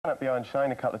up behind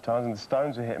Shane a couple of times and the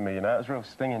stones were hitting me, you know, it was real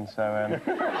stinging, so... And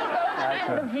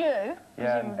the view?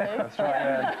 Yeah, that's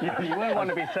right, yeah. You wouldn't want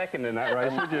to be second in that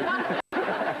race, would you?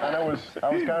 And I was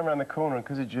going around the corner, and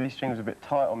because the G-string was a bit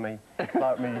tight on me,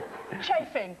 like me...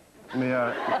 Chafing? Me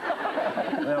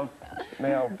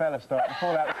old fella started to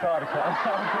fall out the side of the car.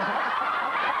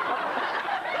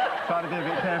 Trying to be a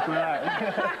bit careful with that.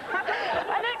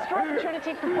 An extra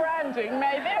opportunity for branding,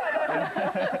 maybe, I don't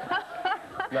know.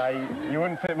 No, you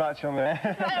wouldn't fit much on there.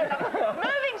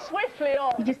 Moving swiftly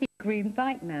on. You just need a green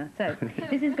bike now. So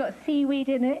this has got seaweed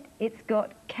in it. It's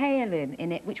got kaolin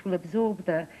in it, which will absorb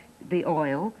the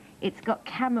oil. It's got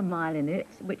chamomile in it,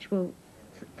 which will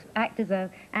act as an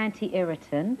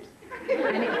anti-irritant.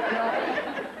 And it's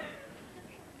got...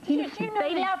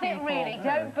 They love it, really.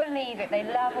 Don't believe it. They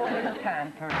love all this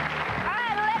pampering.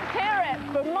 And let's hear it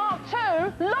for Mark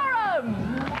II, Loram!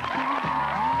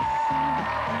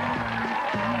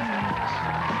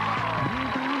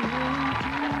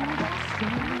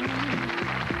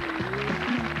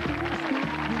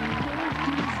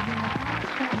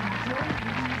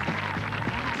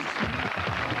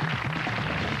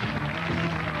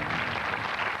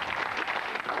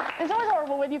 It's always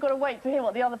horrible when you've got to wait to hear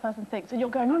what the other person thinks, and you're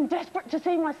going, I'm desperate to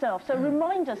see myself. So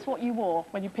remind us what you wore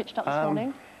when you pitched up this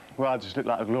morning. Well, I just looked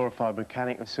like a glorified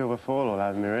mechanic with silver foil all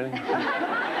over me, really.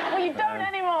 Well, you don't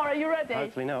anymore. Are you ready?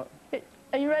 Hopefully not.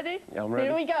 Are you ready? Yeah, I'm ready.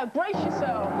 Here we go. Brace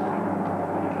yourself.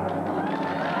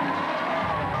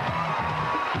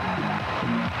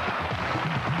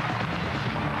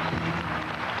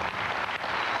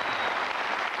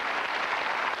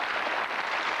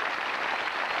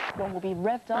 One will be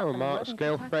revved up. Well, Mark's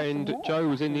girlfriend Jo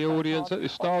was in the audience at the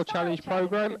Style Challenge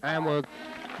programme, and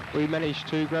we managed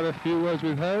to grab a few words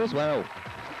with her as well.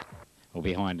 Well,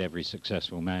 behind every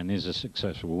successful man is a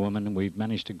successful woman, and we've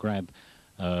managed to grab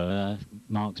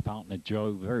Mark's partner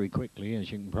Jo very quickly,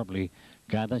 as you can probably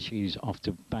gather. She's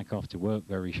back off to work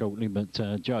very shortly. But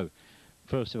Jo,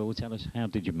 first of all, tell us, how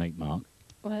did you meet Mark?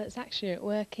 Well, it's actually at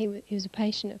work. He was a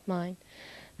patient of mine.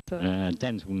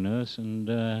 Dental nurse, and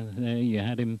there you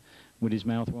had him with his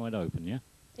mouth wide open, yeah?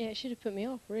 Yeah, it should have put me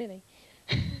off, really.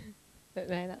 But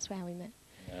no, that's how we met.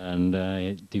 And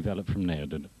it developed from there,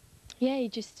 did it? Yeah,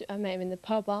 I met him in the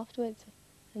pub afterwards,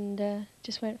 and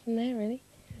just went from there, really.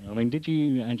 I mean, did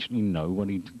you actually know what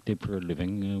he did for a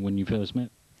living when you first met?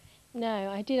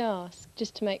 No, I did ask,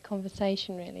 just to make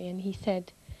conversation, really, and he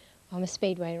said, I'm a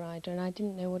Speedway rider, and I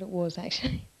didn't know what it was,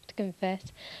 actually, to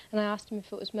confess. And I asked him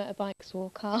if it was motorbikes or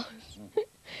cars.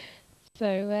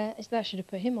 So that should have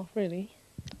put him off, really.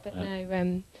 But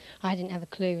no, I didn't have a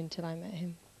clue until I met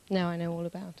him. Now I know all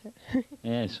about it.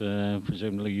 Yes,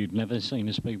 presumably you'd never seen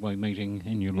a Speedway meeting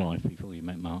in your life before you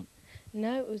met Mark.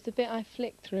 No, it was the bit I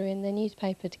flicked through in the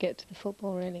newspaper to get to the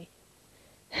football, really.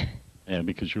 Yeah,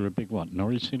 because you're a big, what,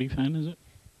 Norwich City fan, is it?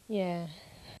 Yeah,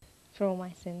 for all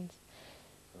my sins.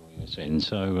 For all your sins.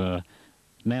 So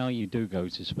now you do go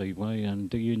to Speedway, and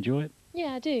do you enjoy it?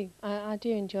 Yeah, I do. I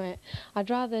do enjoy it. I'd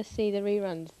rather see the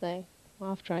reruns, though,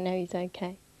 after I know he's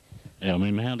okay. Yeah, I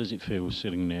mean, how does it feel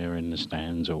sitting there in the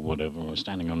stands or whatever, or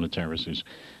standing on the terraces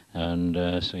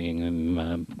and seeing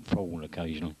him fall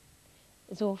occasionally?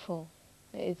 It's awful.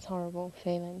 It's a horrible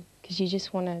feeling, because you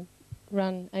just want to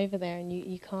run over there and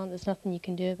you can't. There's nothing you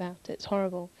can do about it. It's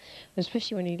horrible,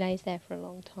 especially when he lays there for a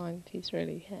long time if he's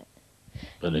really hit.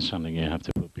 But it's something you have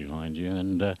to put behind you,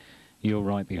 and you're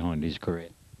right behind his career.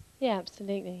 Yeah,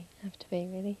 absolutely. Have to be,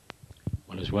 really.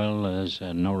 Well, as well as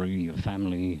Norrie, your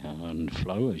family, and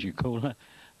Flo, as you call her,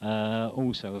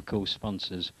 also, of course,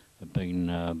 sponsors have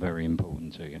been very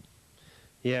important to you.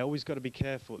 Yeah, always got to be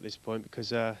careful at this point,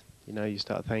 because you know, you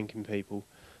start thanking people.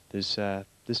 There's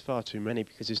far too many,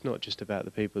 because it's not just about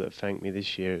the people that thank me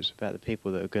this year. It's about the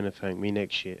people that are going to thank me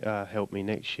next year, help me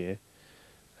next year,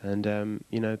 and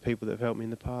you know, people that have helped me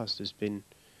in the past. Has been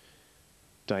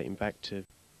dating back to,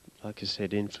 like I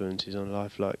said, influences on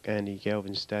life, like Andy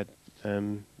Galvin's dad,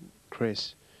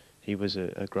 Chris. He was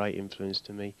a great influence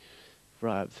to me,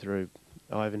 right up through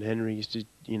Ivan Henry used to,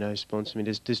 you know, sponsor me.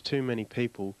 There's too many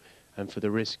people, and for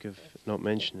the risk of not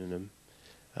mentioning them,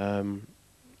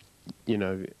 you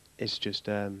know, it's just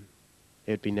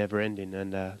it'd be never ending.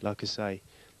 And like I say,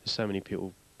 there's so many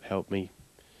people helped me,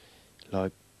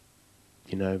 like,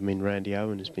 you know, I mean, Randy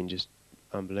Owen has been just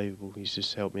unbelievable. He's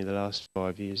just helped me the last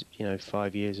 5 years, you know,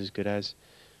 5 years as good as,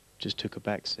 just took a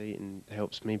back seat and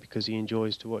helps me because he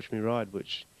enjoys to watch me ride,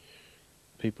 which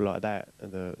people like that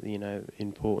are you know,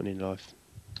 important in life.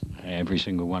 Every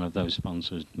single one of those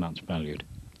sponsors much valued.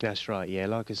 That's right, yeah.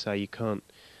 Like I say, you can't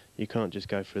just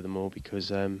go through them all, because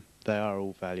they are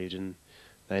all valued and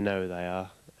they know they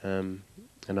are.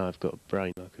 and I've got a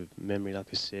brain like a memory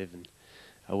like a sieve, and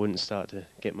I wouldn't start to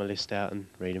get my list out and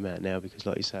read them out now because,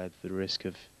 like you said, for the risk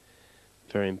of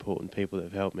very important people that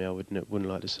have helped me, I wouldn't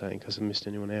like to say it in case I missed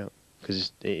anyone out,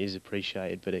 because it is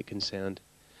appreciated, but it can sound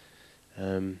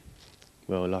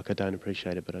well, like I don't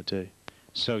appreciate it, but I do.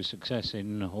 So success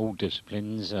in all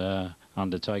disciplines,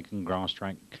 undertaken, grass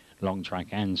track, long track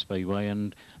and speedway.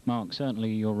 And Mark, certainly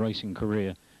your racing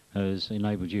career has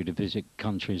enabled you to visit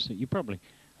countries that you probably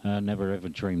never ever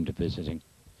dreamed of visiting.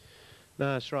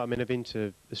 No, that's right. I mean, I've been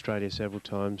to Australia several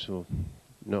times, or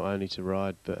not only to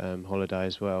ride, but holiday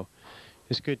as well.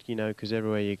 It's good, you know, because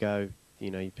everywhere you go,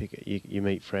 you know, you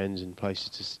meet friends and places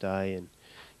to stay. And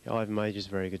you know, Ivan Major's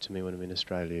very good to me when I'm in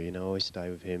Australia. You know, I always stay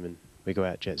with him, and we go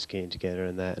out jet skiing together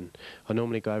and that. And I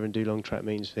normally go over and do long track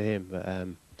meetings for him. But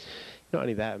not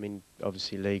only that, I mean,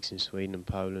 obviously leagues in Sweden and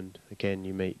Poland. Again,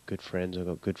 you meet good friends. I've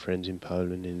got good friends in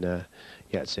Poland. In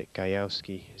Jacek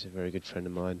Gajowski is a very good friend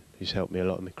of mine who's helped me a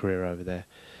lot in my career over there.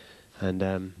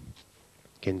 And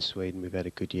again, Sweden, we've had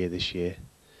a good year this year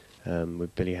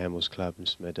with Billy Hamill's club and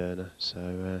Smederna.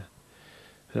 So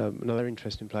another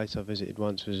interesting place I visited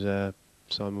once was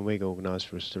Simon Wigg organised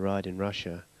for us to ride in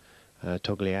Russia.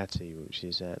 Togliatti, which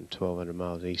is 1,200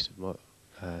 miles east of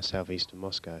southeast of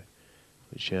Moscow,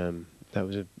 which that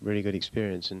was a really good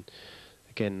experience, and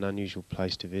again an unusual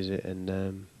place to visit,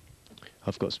 and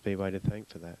I've got Speedway to thank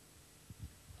for that.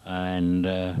 And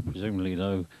presumably,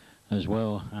 though, as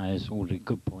well as all the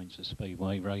good points of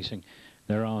Speedway racing,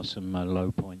 there are some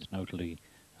low points, notably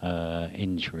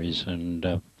injuries,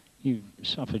 and you've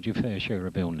suffered your fair share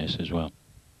of illness as well.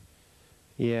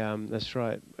 Yeah, that's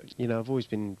right. You know, I've always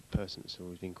been a person that's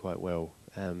always been quite well,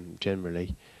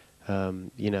 generally.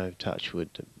 You know, touch wood,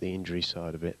 the injury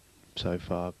side of it so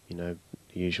far, you know,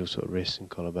 the usual sort of wrists and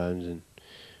collarbones and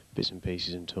bits and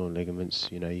pieces and torn ligaments,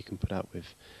 you know, you can put up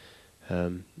with.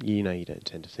 You know, you don't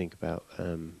tend to think about,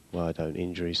 well, I don't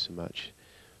injuries so much.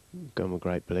 I'm a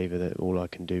great believer that all I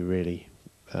can do really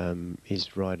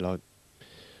is ride like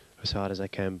as hard as I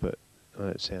can, but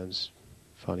it sounds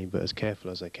funny, but as careful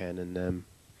as I can, and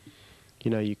you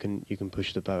know, you can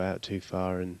push the boat out too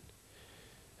far and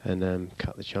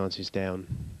cut the chances down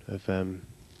of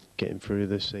getting through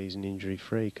the season injury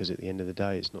free, because at the end of the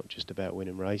day it's not just about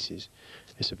winning races,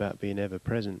 it's about being ever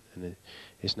present, and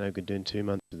it's no good doing 2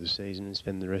 months of the season and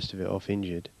spend the rest of it off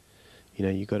injured. You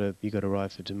know, you got to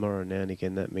ride for tomorrow. Now and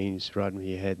again that means riding with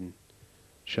your head and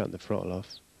shutting the throttle off,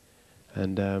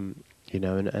 and you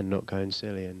know, and not going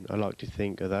silly. And I like to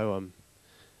think, although I'm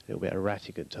a little bit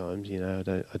erratic at times, you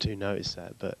know, I do notice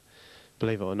that, but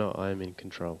believe it or not, I am in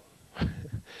control.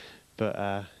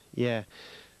 But yeah,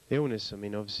 the illness, I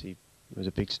mean, obviously it was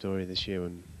a big story this year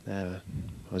when I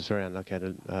was very unlucky. I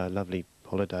had a lovely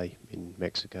holiday in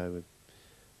Mexico with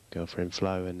girlfriend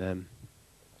Flo, and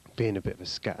being a bit of a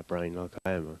scatterbrain like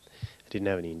I am, I didn't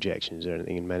have any injections or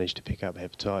anything and managed to pick up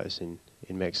hepatitis in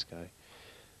Mexico.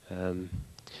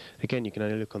 Again, you can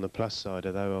only look on the plus side.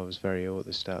 Although I was very ill at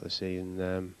the start of the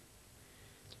season,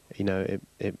 you know,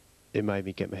 it made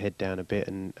me get my head down a bit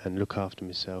and look after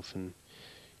myself, and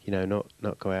you know,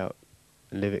 not go out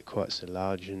and live it quite so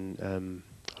large. And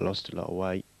I lost a lot of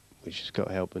weight, which has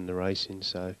got help in the racing.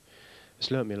 So it's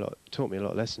taught me a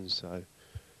lot of lessons. So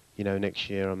you know, next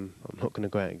year I'm not going to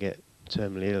go out and get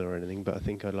terminally ill or anything, but I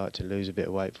think I'd like to lose a bit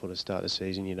of weight for the start of the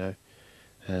season. You know.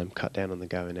 Cut down on the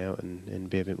going out and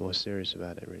be a bit more serious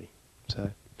about it, really.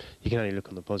 So you can only look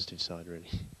on the positive side, really.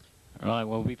 Right,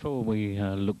 well, before we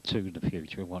look to the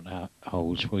future, what that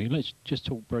holds for you, let's just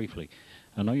talk briefly.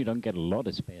 I know you don't get a lot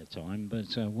of spare time,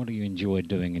 but what do you enjoy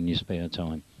doing in your spare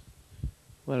time?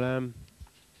 Well,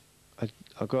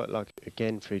 I got, like,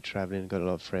 again, through travelling, got a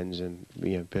lot of friends, and,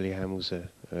 you know, Billy Hamill's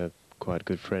a quite a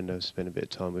good friend I've spent a bit of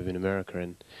time with in America,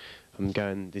 and I'm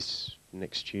going this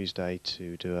next Tuesday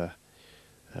to do a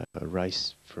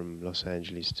race from Los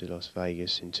Angeles to Las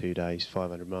Vegas in 2 days,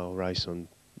 500-mile race on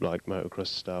like motocross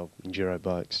style enduro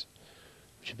bikes,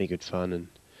 which would be good fun. And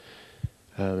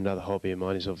another hobby of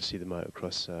mine is obviously the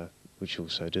motocross, which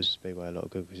also does Speedway a lot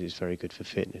of good because it's very good for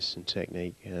fitness and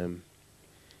technique. I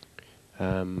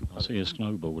see a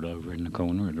snowboard over in the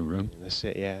corner of the room. That's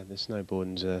it, yeah. The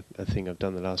snowboarding's a thing I've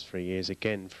done the last 3 years,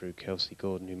 again through Kelsey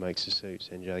Gordon, who makes the suits,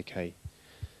 NJK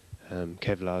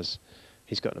Kevlar's.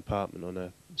 He's got an apartment on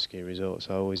a ski resort,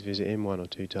 so I always visit him 1 or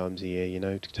 2 times a year, you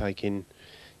know, to take in,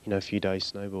 you know, a few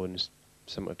days snowboarding. It's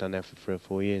something I've done now for 3 or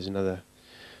 4 years. Another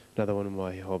one of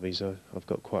my hobbies. I've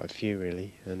got quite a few,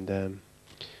 really. And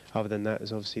other than that,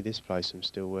 there's obviously this place. I'm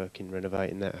still working,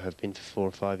 renovating that. I've been for 4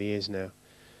 or 5 years now.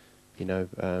 You know,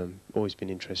 always been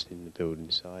interested in the building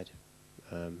side,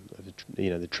 of the,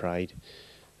 you know, the trade.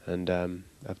 And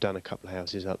I've done a couple of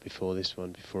houses up before this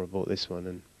one, before I bought this one,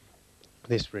 and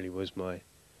this really was my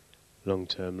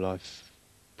long-term life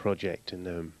project,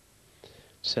 and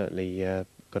certainly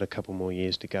got a couple more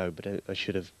years to go, but I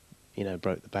should have, you know,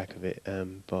 broke the back of it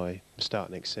by the start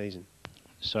next season.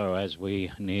 So as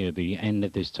we near the end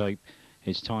of this tape,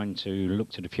 it's time to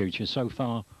look to the future. So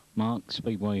far, Mark,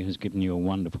 Speedway has given you a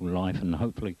wonderful life, and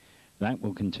hopefully that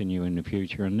will continue in the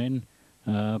future, and then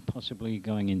possibly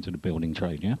going into the building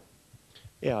trade, yeah?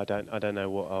 Yeah, I don't know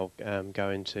what I'll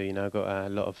go into. You know, I've got a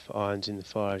lot of irons in the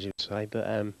fire, as you would say.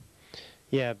 But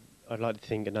yeah, I'd like to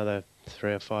think another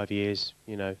 3 or 5 years.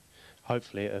 You know,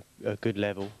 hopefully at a good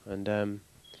level. And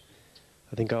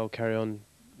I think I'll carry on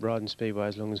riding Speedway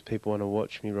as long as people want to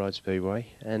watch me ride Speedway.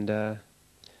 And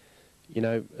you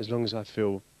know, as long as I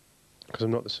feel, because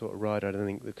I'm not the sort of rider I don't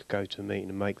think that could go to a meeting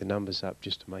and make the numbers up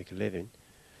just to make a living.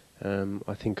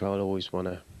 I think I'll always want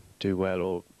to do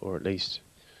well, or at least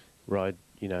ride,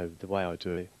 you know, the way I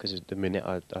do it, because at the minute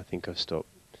I think I've stopped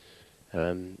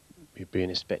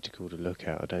being a spectacle to look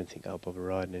at. I don't think I'll bother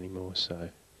riding anymore. So,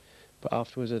 but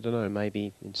afterwards, I don't know,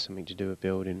 maybe it's something to do with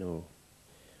building, or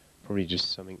probably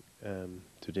just something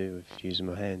to do with using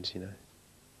my hands, you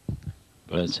know.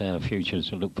 But it's our future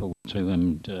to look forward to,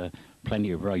 and plenty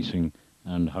of racing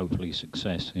and hopefully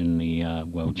success in the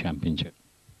World Championship.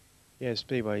 Yeah,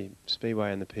 Speedway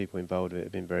and the people involved with it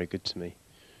have been very good to me,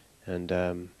 and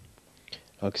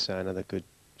like I say, another good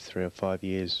 3 or 5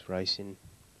 years racing.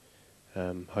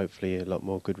 Hopefully a lot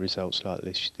more good results like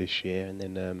this year, and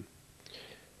then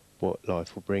what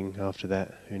life will bring after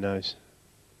that, who knows.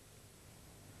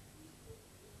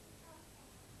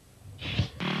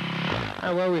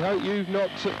 Well, we hope you've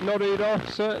not nodded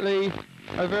off. Certainly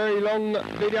a very long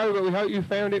video, but we hope you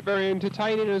found it very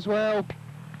entertaining as well.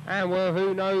 And well,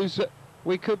 who knows,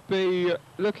 we could be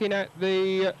looking at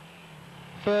the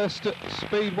first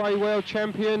Speedway World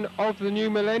Champion of the new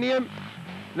millennium.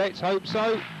 Let's hope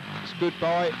so. It's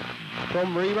goodbye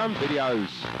from Rerun Videos.